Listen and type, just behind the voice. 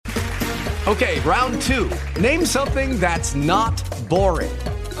Okay, round two. Name something that's not boring.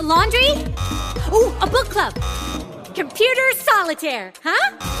 A laundry? Ooh, a book club. Computer solitaire,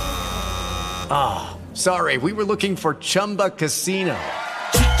 huh? Ah, sorry, we were looking for Chumba Casino.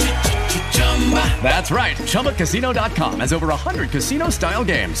 That's right, ChumbaCasino.com has over 100 casino-style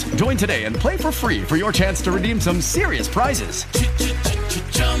games. Join today and play for free for your chance to redeem some serious prizes.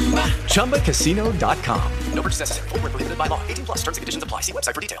 ChumbaCasino.com. No purchase necessary. Void where prohibited by law. 18 plus. Terms and conditions apply. See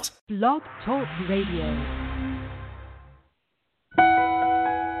website for details. Blog Talk Radio.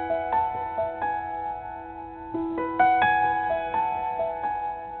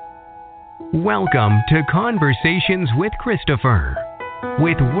 Welcome to Conversations with Christopher,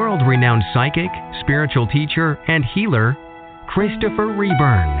 with world-renowned psychic, spiritual teacher, and healer, Christopher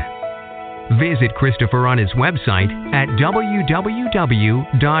Rayburn. Visit Christopher on his website at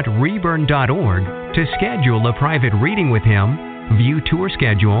www.rayburn.org to schedule a private reading with him, view tour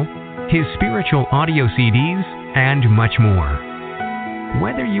schedule, his spiritual audio CDs, and much more.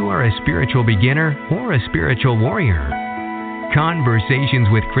 Whether you are a spiritual beginner or a spiritual warrior, Conversations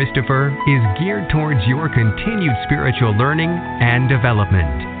with Christopher is geared towards your continued spiritual learning and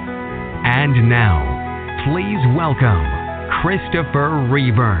development. And now, please welcome Christopher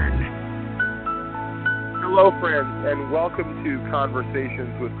Rayburn. Hello, friends, and welcome to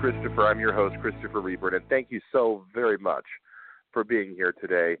Conversations with Christopher. I'm your host, Christopher Rayburn, and thank you so very much for being here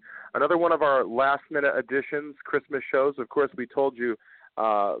today. Another one of our last-minute additions, Christmas shows. Of course, we told you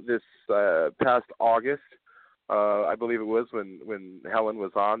this past August, I believe it was when Helen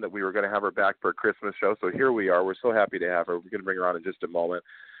was on, that we were going to have her back for a Christmas show. So here we are. We're so happy to have her. We're going to bring her on in just a moment.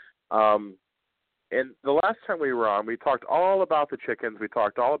 And the last time we were on, we talked all about the chickens. We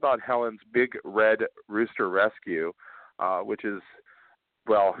talked all about Helen's Big Red Rooster Rescue, which is,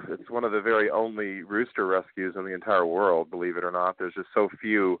 well, it's one of the very only rooster rescues in the entire world, believe it or not. There's just so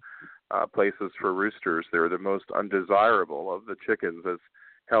few places for roosters. They're the most undesirable of the chickens, as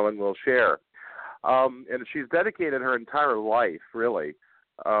Helen will share. And she's dedicated her entire life, really.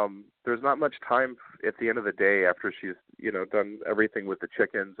 There's not much time at the end of the day after she's, done everything with the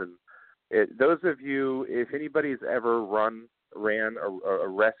chickens. And those of you, if anybody's ever ran a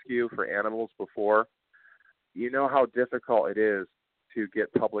rescue for animals before, you know how difficult it is to get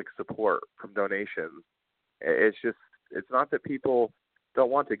public support from donations. It's not that people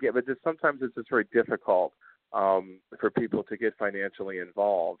don't want to give, but sometimes it's just very difficult for people to get financially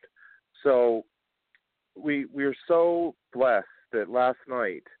involved. So we're so blessed that last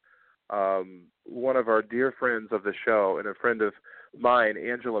night one of our dear friends of the show and a friend of mine,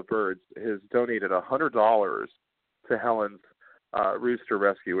 Angela Birds, has donated $100 to Helen's Rooster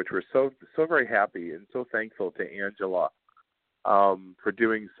Rescue, which we're so very happy and so thankful to Angela for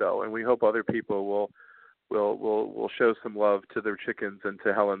doing so. And we hope other people will show some love to their chickens and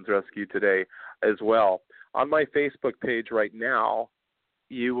to Helen's rescue today as well. On my Facebook page right now,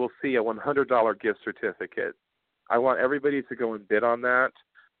 you will see a $100 gift certificate. I want everybody to go and bid on that.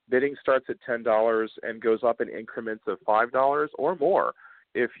 Bidding starts at $10 and goes up in increments of $5 or more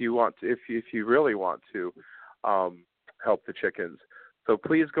if you want to, if you really want to help the chickens. So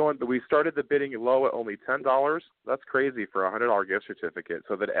please go in. We started the bidding low at only $10. That's crazy for a $100 gift certificate,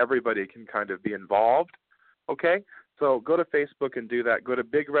 so that everybody can kind of be involved. Okay? So go to Facebook and do that. Go to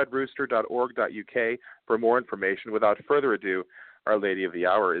bigredrooster.org.uk for more information. Without further ado, our lady of the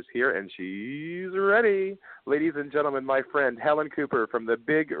hour is here, and she's ready. Ladies and gentlemen, my friend Helen Cooper from the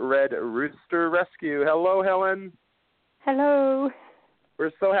Big Red Rooster Rescue. Hello, Helen. Hello.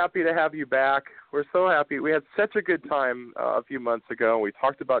 We're so happy to have you back. We're so happy. We had such a good time a few months ago. We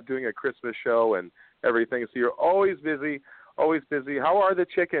talked about doing a Christmas show and everything, so you're always busy, always busy. How are the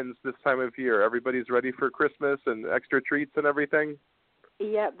chickens this time of year? Everybody's ready for Christmas and extra treats and everything?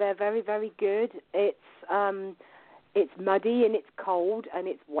 Yeah, they're very, very good. It's muddy and it's cold and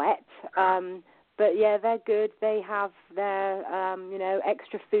it's wet, but yeah, they're good. They have their,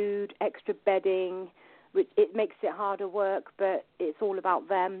 extra food, extra bedding, which it makes it harder work, but it's all about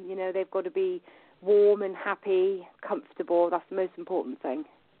them. They've got to be warm and happy, comfortable. That's the most important thing.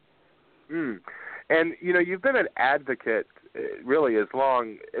 And, you've been an advocate really as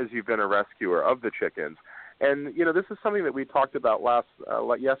long as you've been a rescuer of the chickens. And, this is something that we talked about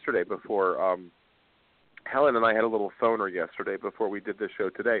yesterday before Helen and I had a little phoner yesterday before we did this show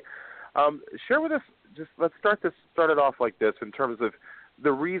today. Share with us, let's start it off like this in terms of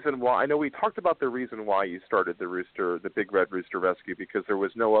the reason why. I know we talked about the reason why you started the Big Red Rooster Rescue, because there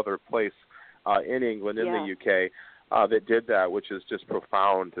was no other place in England, in the UK, that did that, which is just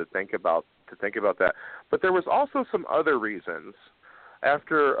profound to think about that. But there was also some other reasons.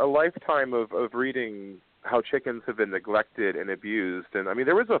 After a lifetime of reading how chickens have been neglected and abused. And, I mean,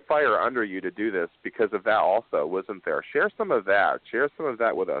 there was a fire under you to do this because of that also, wasn't there? Share some of that. Share some of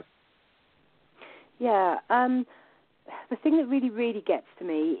that with us. Yeah. The thing that really, really gets to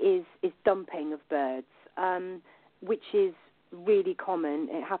me is dumping of birds, which is really common.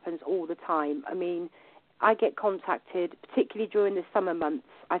 It happens all the time. I mean, I get contacted, particularly during the summer months.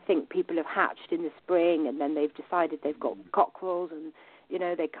 I think people have hatched in the spring and then they've decided they've got cockerels and, you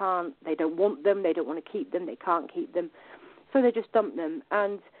know, they don't want them, they don't want to keep them, they can't keep them. So they just dump them.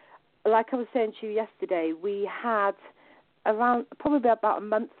 And like I was saying to you yesterday, we had probably about a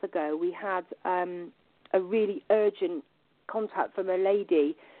month ago, we had a really urgent contact from a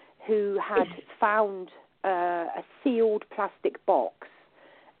lady who had found a sealed plastic box,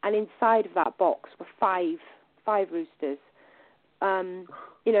 and inside of that box were five roosters.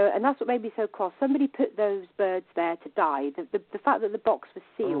 You know, and that's what made me so cross. Somebody put those birds there to die. The fact that the box was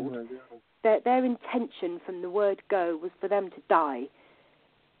sealed, their intention from the word go was for them to die.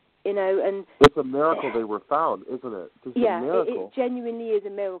 You know, and it's a miracle they were found, isn't it? Just yeah, a miracle. It genuinely is a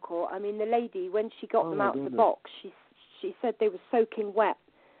miracle. I mean, the lady, when she got them out of the box, she said they were soaking wet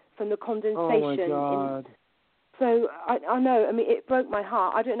from the condensation. Oh my God. So I know. I mean, it broke my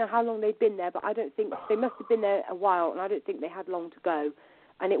heart. I don't know how long they'd been there, but I don't think they must have been there a while, and I don't think they had long to go.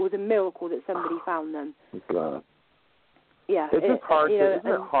 And it was a miracle that somebody found them. God. Yeah, it's just hard.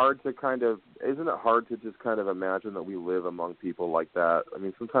 Isn't it hard to just kind of imagine that we live among people like that? I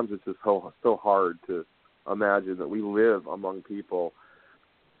mean, sometimes it's just so hard to imagine that we live among people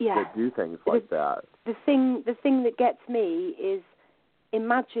that do things like that. The thing that gets me is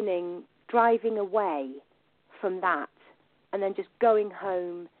imagining driving away from that and then just going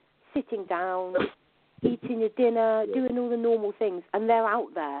home, sitting down, eating your dinner, doing all the normal things, and they're out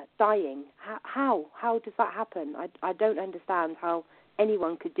there dying. How does that happen? I don't understand how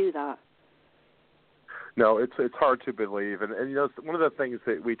anyone could do that. No, it's hard to believe. And you know, one of the things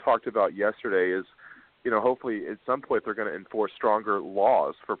that we talked about yesterday is, you know, hopefully at some point they're going to enforce stronger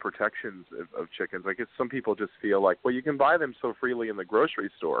laws for protections of chickens. I guess some people just feel like, well, you can buy them so freely in the grocery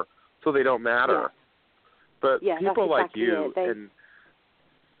store, so they don't matter. But people like you and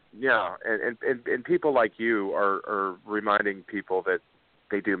people like you are reminding people that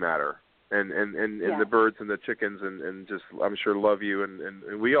they do matter, and the birds and the chickens and just, I'm sure, love you,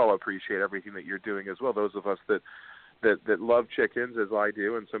 and we all appreciate everything that you're doing as well. Those of us that love chickens, as I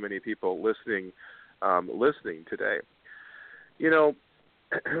do, and so many people listening today. You know,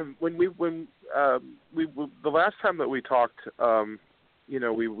 when the last time that we talked, you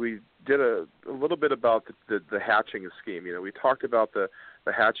know, we did a little bit about the hatching scheme. You know, we talked about the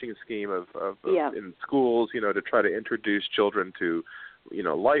hatching scheme of in schools, you know, to try to introduce children to, you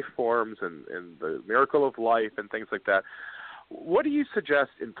know, life forms and the miracle of life and things like that. What do you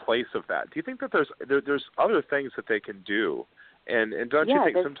suggest in place of that? Do you think that there's other things that they can do? And don't you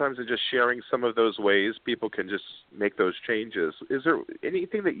think sometimes in just sharing some of those ways, people can just make those changes? Is there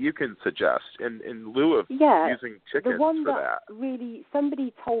anything that you can suggest in lieu of using chickens the one for that? Really,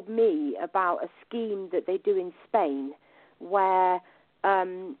 somebody told me about a scheme that they do in Spain where,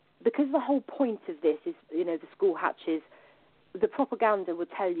 because the whole point of this is, you know, the school hatches, the propaganda will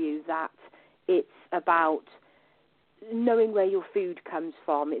tell you that it's about knowing where your food comes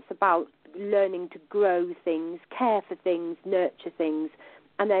from. It's about learning to grow things, care for things, nurture things,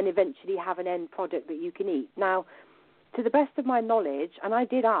 and then eventually have an end product that you can eat. Now, to the best of my knowledge, and I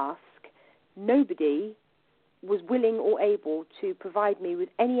did ask, nobody was willing or able to provide me with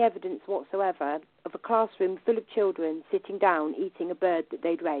any evidence whatsoever of a classroom full of children sitting down eating a bird that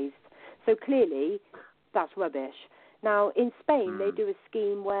they'd raised. So clearly, that's rubbish. Now, in Spain, they do a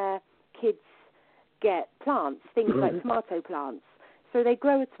scheme where kids get plants, things like tomato plants. So they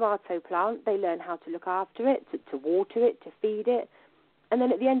grow a tomato plant, they learn how to look after it, to water it, to feed it, and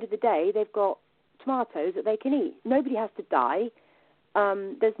then at the end of the day, they've got tomatoes that they can eat. Nobody has to die.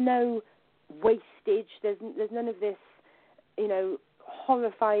 There's no wastage. There's none of this, you know,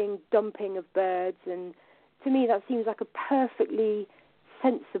 horrifying dumping of birds. And to me, that seems like a perfectly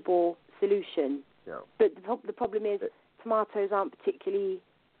sensible solution. Yeah. But the problem is tomatoes aren't particularly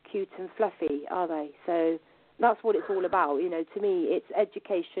cute and fluffy, are they? So that's what it's all about. You know, to me, it's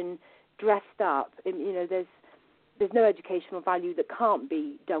education dressed up. You know, there's no educational value that can't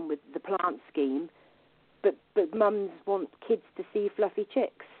be done with the plant scheme, but mums want kids to see fluffy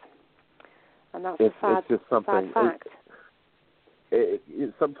chicks, and that's a sad fact.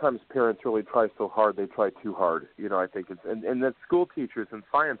 Sometimes parents really try so hard, they try too hard. You know, I think and that school teachers and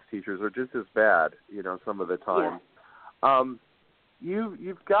science teachers are just as bad, you know, some of the time. Yeah.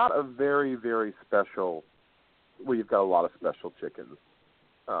 You've got a very, very special, well, you've got a lot of special chickens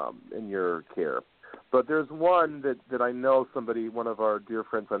in your care. But there's one that I know one of our dear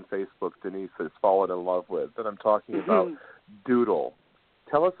friends on Facebook, Denise, has fallen in love with, and I'm talking about Doodle.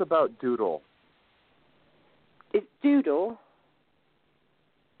 Tell us about Doodle. Is Doodle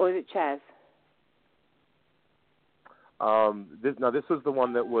or is it Chaz? This was the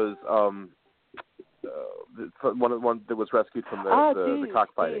one that was one that was rescued from the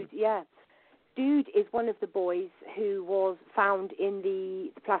cockfighting. Dude, yeah. Dude is one of the boys who was found in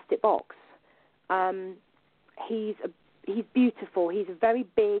the plastic box. He's beautiful. He's a very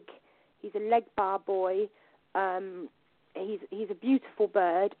big. He's a leg bar boy. He's a beautiful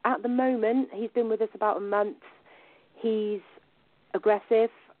bird. At the moment, he's been with us about a month. He's aggressive.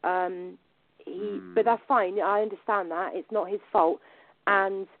 But that's fine. I understand that. It's not his fault.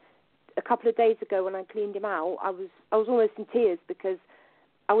 And a couple of days ago, when I cleaned him out, I was almost in tears because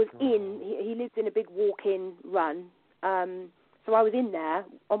I was in. He lives in a big walk-in run. So I was in there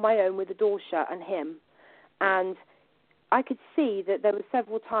on my own with the door shut and him. And I could see that there were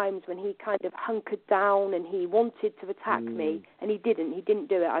several times when he kind of hunkered down and he wanted to attack me, and he didn't. He didn't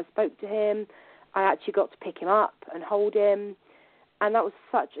do it. I spoke to him. I actually got to pick him up and hold him. And that was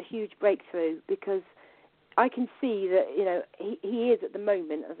such a huge breakthrough because I can see that, he is at the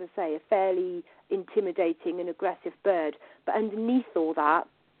moment, as I say, a fairly intimidating and aggressive bird. But underneath all that,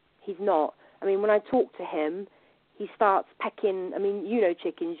 he's not. I mean, when I talk to him, he starts pecking. I mean,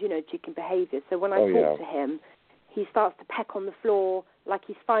 chickens, chicken behavior. So when I talk to him, he starts to peck on the floor like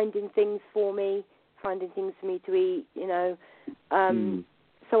he's finding things for me, finding things for me to eat,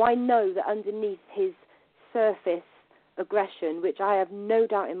 So I know that underneath his surface aggression, which I have no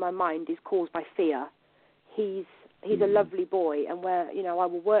doubt in my mind is caused by fear, he's a lovely boy, and I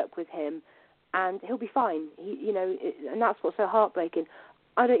will work with him, and he'll be fine. And that's what's so heartbreaking.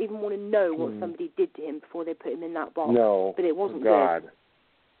 I don't even want to know what somebody did to him before they put him in that box. No, but it wasn't good. good.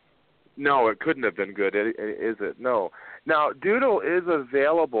 No, it couldn't have been good, is it? No. Now, Doodle is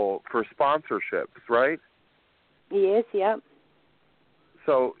available for sponsorships, right? He is, yeah.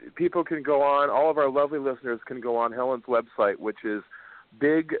 So people can go on, all of our lovely listeners can go on Helen's website, which is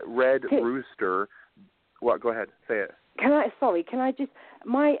Big Red Rooster. What? Go ahead, say it. We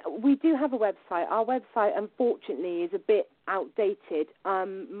do have a website. Our website, unfortunately, is a bit outdated.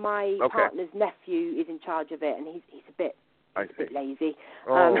 My partner's nephew is in charge of it, and he's a bit lazy.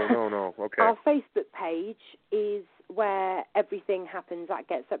 No. Okay. Our Facebook page is where everything happens. That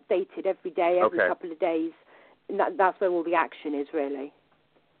gets updated every day, every couple of days. And that's where all the action is, really.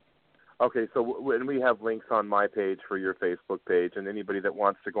 Okay, so when we have links on my page for your Facebook page, and anybody that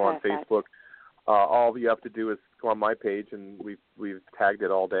wants to go on Facebook, all you have to do is go on my page, and we've tagged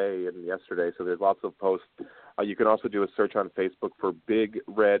it all day and yesterday, so there's lots of posts. You can also do a search on Facebook for Big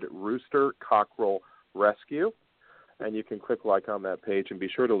Red Rooster Cockerel Rescue, and you can click like on that page, and be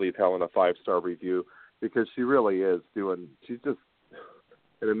sure to leave Helen a 5-star review, because she really is she's just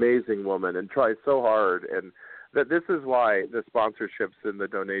an amazing woman and tries so hard, and that this is why the sponsorships and the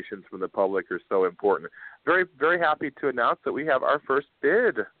donations from the public are so important. Very, very happy to announce that we have our first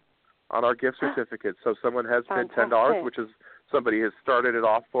bid on our gift certificate. So someone has bid $10, which is somebody has started it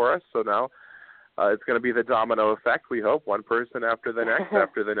off for us. So now it's going to be the domino effect, we hope, one person after the next,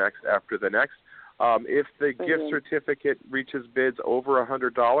 after the next, after the next. If the gift certificate reaches bids over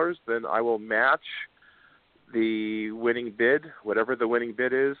 $100, then I will match the winning bid. Whatever the winning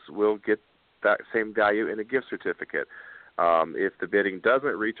bid is, we'll get that same value in a gift certificate. If the bidding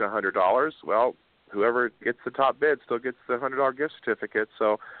doesn't reach $100, well, whoever gets the top bid still gets the $100 gift certificate.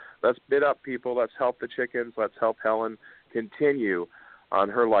 So let's bid up, people. Let's help the chickens. Let's help Helen continue on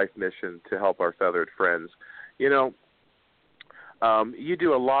her life mission to help our feathered friends. You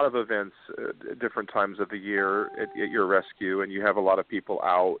do a lot of events at different times of the year at your rescue, and you have a lot of people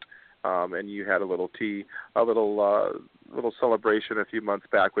out. And you had a little celebration a few months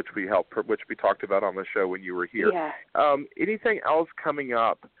back, which we talked about on the show when you were here. Yeah. Anything else coming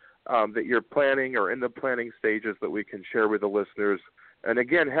up that you're planning or in the planning stages that we can share with the listeners? And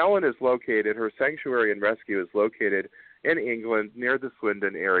again, Helen is located. Her sanctuary and rescue is located in England near the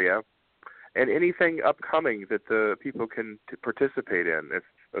Swindon area. And anything upcoming that the people can participate in, if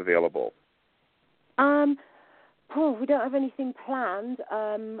available. We don't have anything planned.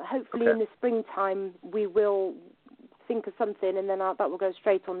 Hopefully in the springtime we will think of something, and then that will go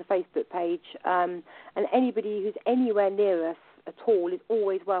straight on the Facebook page. And anybody who's anywhere near us at all is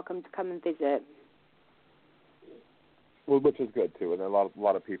always welcome to come and visit. Well, which is good too, and a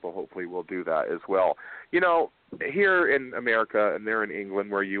lot of people hopefully will do that as well. Here in America and there in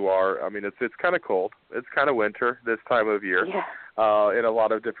England where you are, I mean, it's kind of cold. It's kind of winter this time of year in a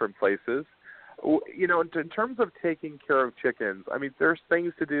lot of different places. In terms of taking care of chickens, I mean, there's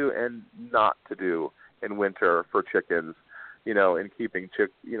things to do and not to do in winter for chickens. In keeping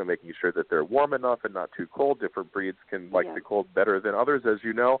making sure that they're warm enough and not too cold. Different breeds can like the cold better than others, as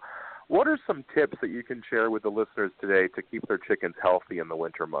you know. What are some tips that you can share with the listeners today to keep their chickens healthy in the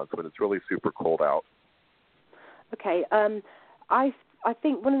winter months when it's really super cold out? Okay, I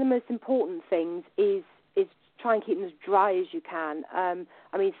think one of the most important things is try and keep them as dry as you can.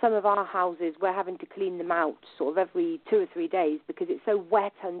 I mean, some of our houses, we're having to clean them out sort of every 2 or 3 days because it's so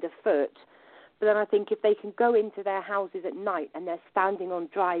wet underfoot. But then I think if they can go into their houses at night and they're standing on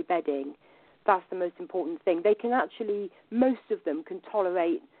dry bedding, that's the most important thing. They can actually, most of them can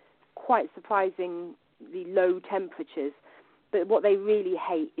tolerate quite surprisingly low temperatures. But what they really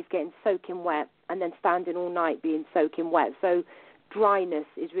hate is getting soaking wet and then standing all night being soaking wet. So dryness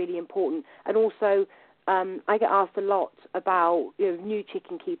is really important. And also, I get asked a lot about new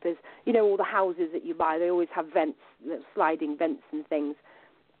chicken keepers. All the houses that you buy, they always have vents, sliding vents and things.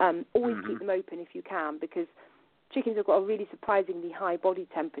 Always keep them open if you can, because chickens have got a really surprisingly high body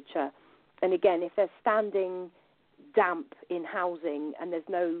temperature. And again, if they're standing damp in housing and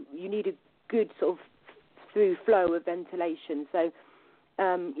you need a good sort of through flow of ventilation. So,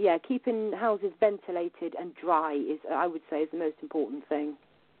 keeping houses ventilated and dry I would say, is the most important thing.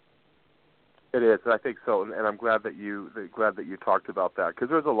 It is, I think so, and I'm glad that you talked about that, because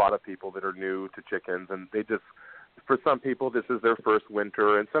there's a lot of people that are new to chickens, and they just, for some people, this is their first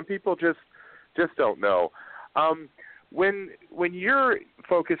winter, and some people just don't know. When you're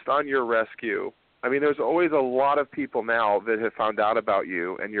focused on your rescue, I mean, there's always a lot of people now that have found out about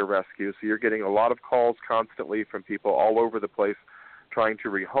you and your rescue, so you're getting a lot of calls constantly from people all over the place trying to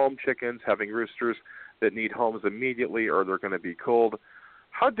rehome chickens, having roosters that need homes immediately or they're going to be cold.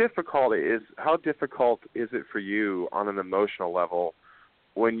 How difficult is it for you on an emotional level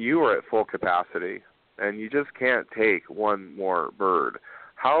when you are at full capacity and you just can't take one more bird?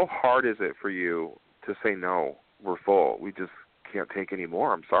 How hard is it for you to say, no, we're full, we just can't take any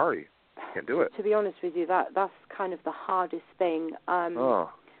more, I'm sorry, can't do it? To be honest with you, that's kind of the hardest thing. I'll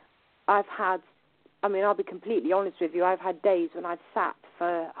be completely honest with you, I've had days when I've sat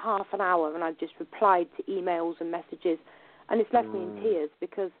for half an hour and I've just replied to emails and messages, and it's left me in tears,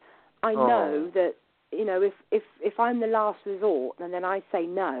 because I know that, if I'm the last resort and then I say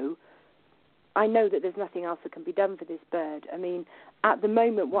no, I know that there's nothing else that can be done for this bird. I mean, at the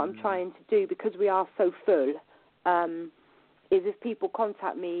moment, what I'm trying to do, because we are so full, is if people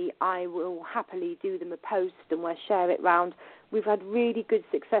contact me, I will happily do them a post and we'll share it round. We've had really good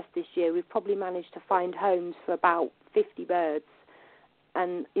success this year. We've probably managed to find homes for about 50 birds.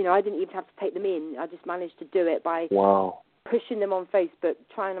 And, I didn't even have to take them in. I just managed to do it by pushing them on Facebook,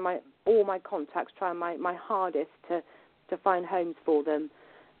 trying all my contacts, trying my hardest to find homes for them.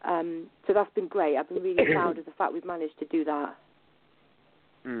 So that's been great. I've been really proud of the fact we've managed to do that.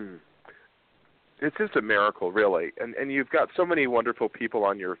 It's just a miracle, really. And you've got so many wonderful people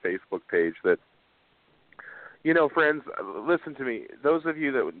on your Facebook page that, friends, listen to me. Those of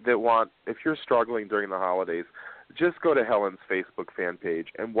you that want, if you're struggling during the holidays, just go to Helen's Facebook fan page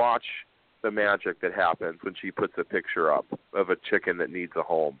and watch the magic that happens when she puts a picture up of a chicken that needs a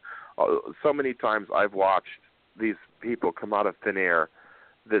home. So many times I've watched these people come out of thin air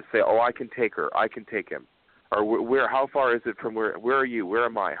that say, oh, I can take her, I can take him. Or where? How far is it from where are you? Where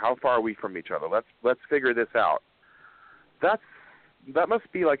am I? How far are we from each other? Let's figure this out. That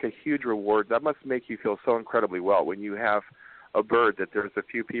must be like a huge reward. That must make you feel so incredibly well when you have a bird that there's a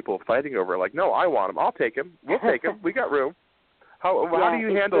few people fighting over. Like, no, I want him. I'll take him. We'll take him. We got room. How do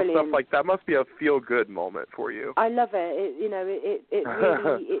you handle brilliant stuff like that? Must be a feel-good moment for you. I love it. It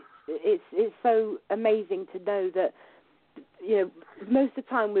really it's so amazing to know that, most of the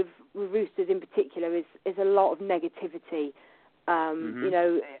time with roosters in particular is a lot of negativity.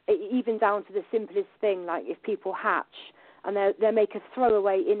 Even down to the simplest thing, like if people hatch and they make a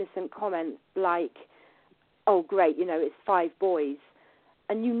throwaway innocent comment like, oh great, it's 5 boys,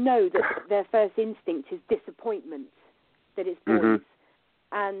 and that their first instinct is disappointment that it's boys.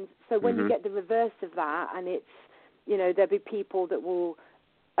 And so when you get the reverse of that, and it's, there'll be people that will,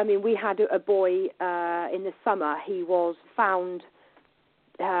 we had a boy in the summer. He was found,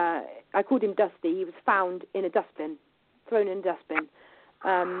 I called him Dusty. He was found in a dustbin, thrown in a dustbin.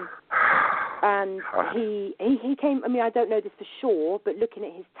 And he came, I don't know this for sure, but looking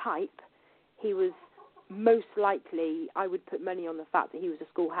at his type, he was most likely, I would put money on the fact that he was a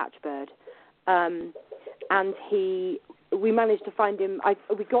school hatch bird. And we managed to find him.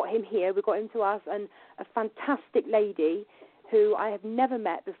 We got him here. We got him to us, and a fantastic lady who I have never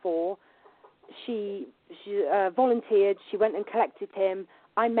met before. She volunteered. She went and collected him.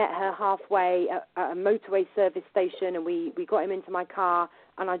 I met her halfway at a motorway service station, and we got him into my car,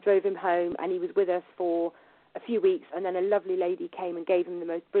 and I drove him home, and he was with us for a few weeks, and then a lovely lady came and gave him the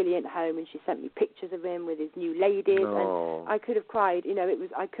most brilliant home, and she sent me pictures of him with his new ladies, and I could have cried.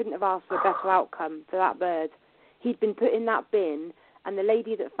 I couldn't have asked for a better outcome for that bird. He'd been put in that bin, and the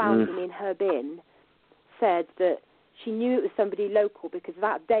lady that found him in her bin said that she knew it was somebody local because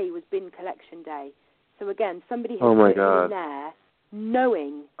that day was bin collection day. So again, somebody had put him in there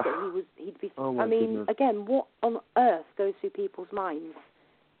knowing that he'd be... goodness. Again, what on earth goes through people's minds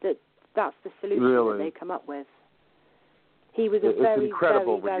that's the solution that they come up with? He was a very,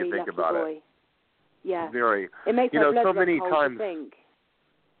 incredible very, when you very think lucky about boy. it. Yeah. Very. It makes my blood so many run cold times. to think.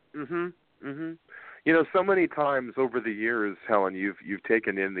 So many times over the years, Helen, you've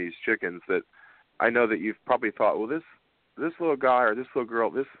taken in these chickens that I know that you've probably thought, well, this little guy or this little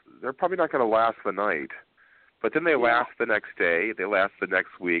girl, they're probably not going to last the night. But then they last the next day, they last the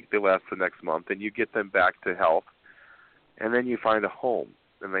next week, they last the next month, and you get them back to health, and then you find a home,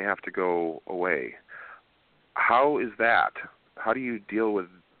 and they have to go away. How is that? How do you deal with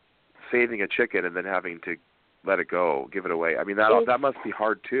saving a chicken and then having to let it go, give it away? I mean, that must be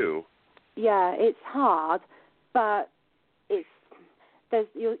hard too. Yeah, it's hard, but it's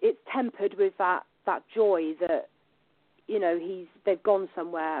tempered with that joy that they've gone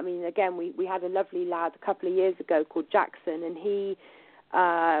somewhere. I mean, again, we had a lovely lad a couple of years ago called Jackson, and he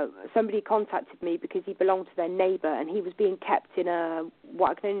somebody contacted me because he belonged to their neighbour, and he was being kept in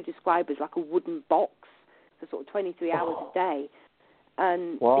what I can only describe as like a wooden box for sort of 23 hours a day,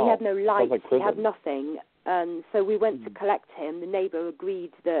 and he had no light, he had nothing, and so we went to collect him. The neighbour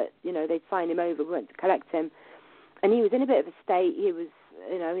agreed that they'd sign him over. We went to collect him, and he was in a bit of a state. He was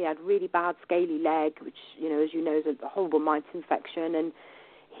he had really bad scaly leg, which as you know is a horrible mite infection, and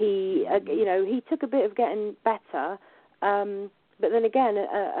he he took a bit of getting better. But then again,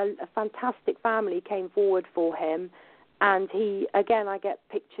 a fantastic family came forward for him, and I get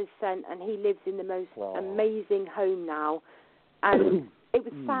pictures sent, and he lives in the most amazing home now. And it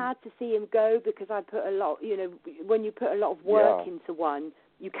was sad to see him go because I put a lot, when you put a lot of work into one,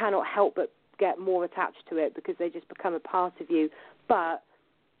 you cannot help but get more attached to it because they just become a part of you. But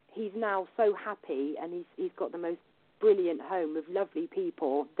he's now so happy, and he's got the most brilliant home with lovely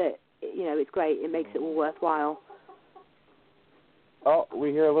people that, it's great. It makes it all worthwhile. Oh, we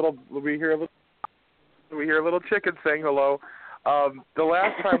hear a little chicken saying hello. The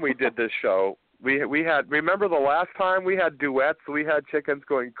last time we did this show, we had, remember the last time we had duets? We had chickens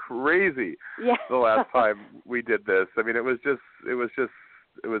going crazy. Yeah. The last time we did this. I mean, it was just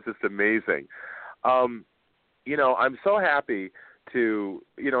amazing. I'm so happy to,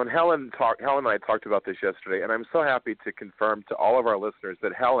 and Helen and I talked about this yesterday, and I'm so happy to confirm to all of our listeners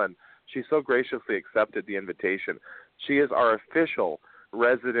that Helen, she so graciously accepted the invitation. She is our official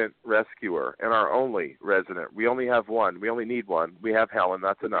resident rescuer and our only resident. We only have one. We only need one. We have Helen.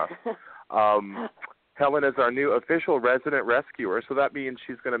 That's enough. Helen is our new official resident rescuer, so that means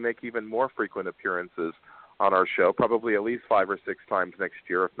she's going to make even more frequent appearances on our show, probably at least 5 or 6 times next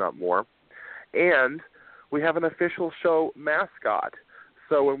year, if not more. And we have an official show mascot.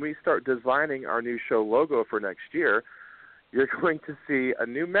 So when we start designing our new show logo for next year, you're going to see a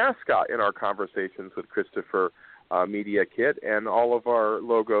new mascot in our Conversations with Christopher media kit and all of our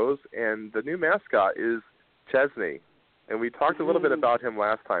logos. And the new mascot is Chesney. And we talked a little bit about him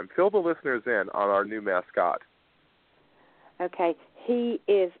last time. Fill the listeners in on our new mascot. Okay. He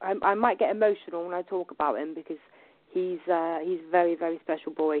is, I might get emotional when I talk about him because he's a very, very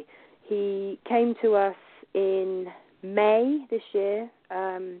special boy. He came to us in May this year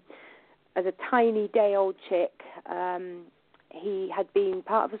as a tiny day-old chick. He had been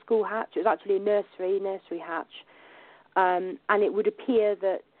part of a school hatch. It was actually a nursery hatch. And it would appear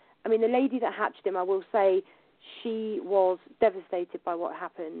that, the lady that hatched him, I will say, she was devastated by what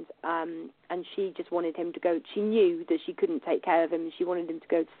happened, and she just wanted him to go. She knew that she couldn't take care of him, and she wanted him to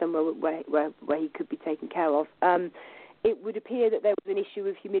go to somewhere where he could be taken care of. It would appear that there was an issue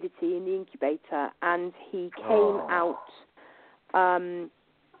with humidity in the incubator, and he came out.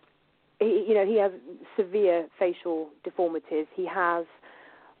 He has severe facial deformities. He has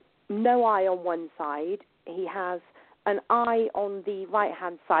no eye on one side. He has an eye on the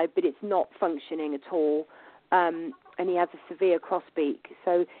right-hand side, but it's not functioning at all. And he has a severe crossbeak.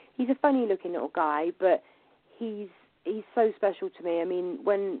 So he's a funny-looking little guy, but he's so special to me.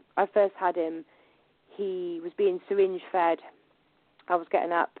 When I first had him, he was being syringe-fed. I was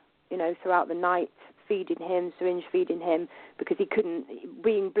getting up, throughout the night, syringe feeding him, because he couldn't,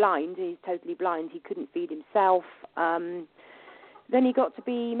 being blind, he's totally blind, he couldn't feed himself. then he got to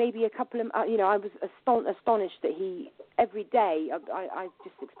be maybe a couple of, I was astonished that every day, I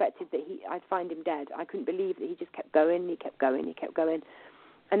just expected that I'd find him dead. I couldn't believe that he just kept going, he kept going.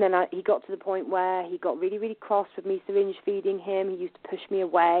 And then he got to the point where he got really, really cross with me syringe feeding him. He used to push me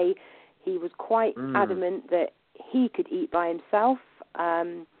away. He was quite adamant that he could eat by himself.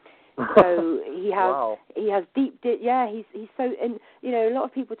 So he has deep, he's so, and, a lot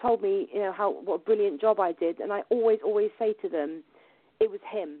of people told me, what a brilliant job I did. And I always say to them, it was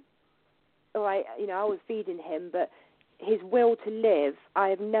him. All right, I was feeding him, but his will to live, I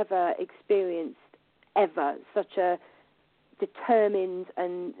have never experienced ever such a determined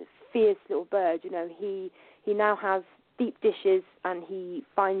and fierce little bird. He now has deep dishes, and he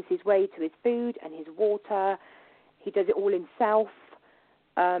finds his way to his food and his water. He does it all himself.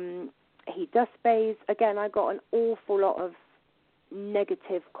 He dust bathes. Again, I got an awful lot of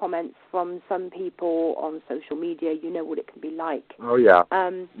negative comments from some people on social media. You know what it can be like. Oh, yeah.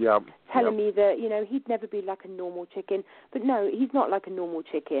 Telling me that, he'd never be like a normal chicken. But no, he's not like a normal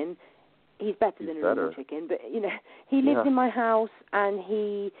chicken. He's better than a normal chicken. But, he lives in my house, and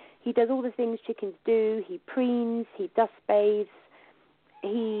he does all the things chickens do. He preens, he dust bathes.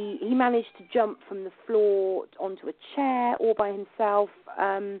 He managed to jump from the floor onto a chair all by himself.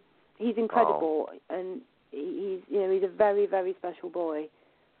 He's incredible, and he's a very, very special boy.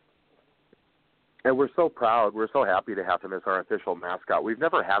 And we're so proud. We're so happy to have him as our official mascot. We've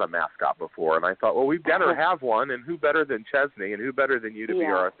never had a mascot before, and I thought, well, we've got to have one, and who better than Chesney, and who better than you to be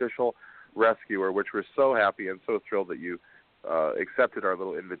our official rescuer, which we're so happy and so thrilled that you accepted our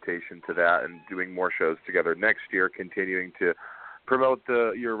little invitation to that, and doing more shows together next year, continuing to promote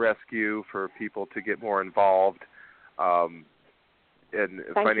your rescue for people to get more involved. And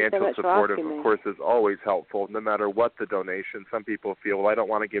financial support, of course, is always helpful, no matter what the donation. Some people feel, well, I don't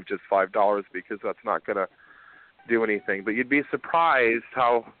want to give just $5 because that's not going to do anything. But you'd be surprised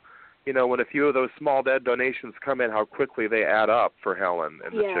how, when a few of those small dead donations come in, how quickly they add up for Helen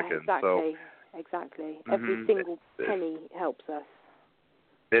and the chickens. Exactly. Every single penny helps us.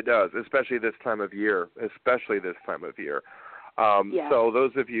 It does, especially this time of year. So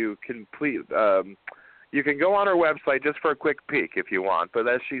those of you can please, you can go on our website just for a quick peek if you want. But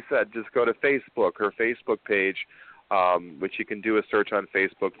as she said, just go to Facebook, her Facebook page, which you can do a search on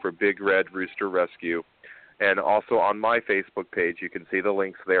Facebook for Big Red Rooster Rescue. And also on my Facebook page, you can see the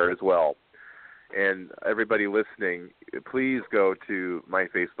links there as well. And everybody listening, please go to my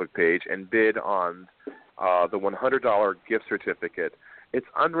Facebook page and bid on the $100 gift certificate. It's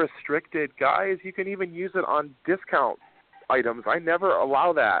unrestricted, guys. You can even use it on discount items. I never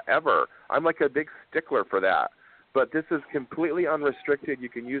allow that, ever. I'm like a big stickler for that. But this is completely unrestricted. You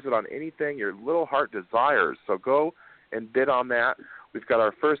can use it on anything your little heart desires. So go and bid on that. We've got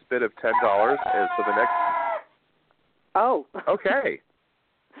our first bid of $10. So the next... Oh. Okay.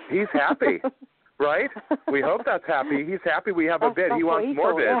 He's happy, right? We hope that's happy. He's happy we have a bid. He wants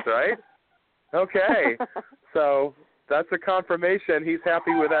more bids, right? Okay. So that's a confirmation. He's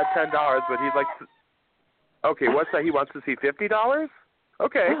happy with that $10, but he'd like to... Okay, what's that? He wants to see $50?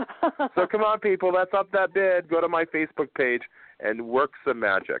 Okay. So come on, people. Let's up that bid. Go to my Facebook page and work some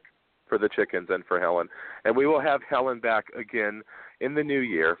magic for the chickens and for Helen. And we will have Helen back again in the new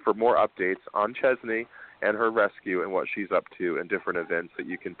year for more updates on Chesney and her rescue and what she's up to and different events that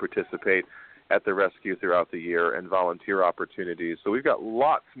you can participate at the rescue throughout the year and volunteer opportunities. So we've got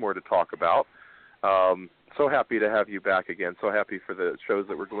lots more to talk about. So happy to have you back again. So happy for the shows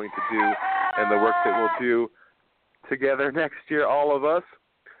that we're going to do and the work that we'll do together next year, all of us.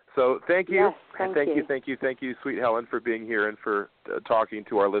 So thank you. Yes, thank you, sweet Helen, for being here and for talking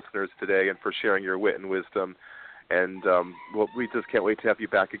to our listeners today and for sharing your wit and wisdom. And we just can't wait to have you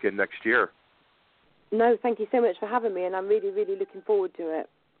back again next year. No, thank you so much for having me, and I'm really, really looking forward to it.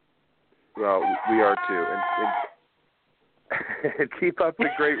 Well, we are too. And keep up the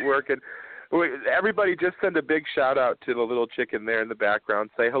great work. And everybody just send a big shout-out to the little chicken there in the background.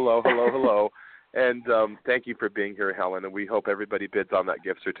 Say hello, hello, hello. And thank you for being here, Helen. And we hope everybody bids on that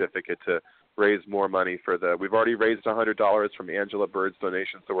gift certificate to raise more money for we've already raised $100 from Angela Bird's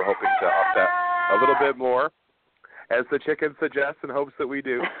donation, so we're hoping to up that a little bit more, as the chicken suggests, and hopes that we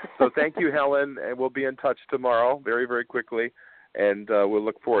do. So thank you, Helen, and we'll be in touch tomorrow very, very quickly. And we'll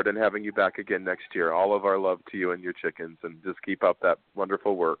look forward to having you back again next year. All of our love to you and your chickens, and just keep up that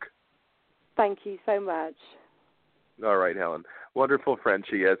wonderful work. Thank you so much. All right, Helen. Wonderful friend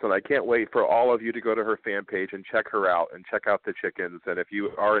she is, and I can't wait for all of you to go to her fan page and check her out and check out the chickens. And if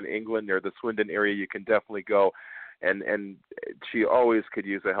you are in England near the Swindon area, you can definitely go. And she always could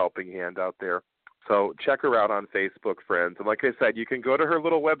use a helping hand out there. So check her out on Facebook, friends. And like I said, you can go to her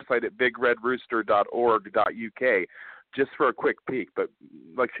little website at bigredrooster.org.uk just for a quick peek. But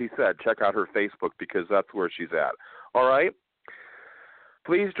like she said, check out her Facebook because that's where she's at. All right?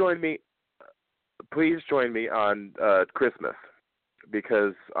 Please join me on Christmas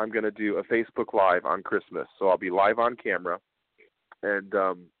because I'm going to do a Facebook Live on Christmas. So I'll be live on camera, and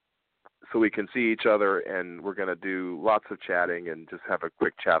so we can see each other, and we're going to do lots of chatting and just have a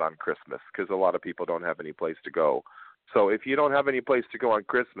quick chat on Christmas because a lot of people don't have any place to go. So if you don't have any place to go on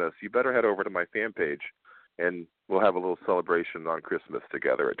Christmas, you better head over to my fan page, and we'll have a little celebration on Christmas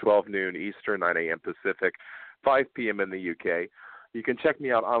together at 12 noon Eastern, 9 a.m. Pacific, 5 p.m. in the UK. You can check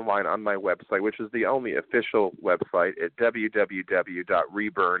me out online on my website, which is the only official website at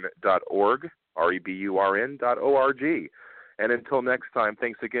www.reburn.org, reburn.org. And until next time,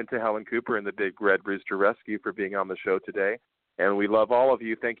 thanks again to Helen Cooper and the Big Red Rooster Rescue for being on the show today. And we love all of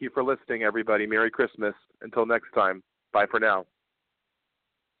you. Thank you for listening, everybody. Merry Christmas. Until next time, bye for now.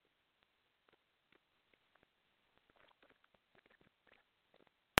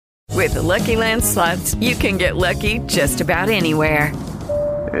 With the Lucky Land Slots, you can get lucky just about anywhere.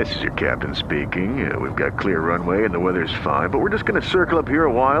 This is your captain speaking. We've got clear runway and the weather's fine, but we're just going to circle up here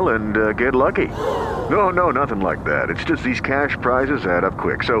a while and get lucky. No, nothing like that. It's just these cash prizes add up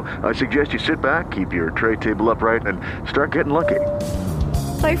quick. So I suggest you sit back, keep your tray table upright, and start getting lucky.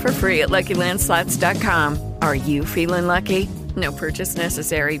 Play for free at LuckyLandSlots.com. Are you feeling lucky? No purchase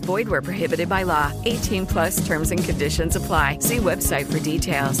necessary. Void where prohibited by law. 18+ terms and conditions apply. See website for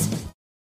details.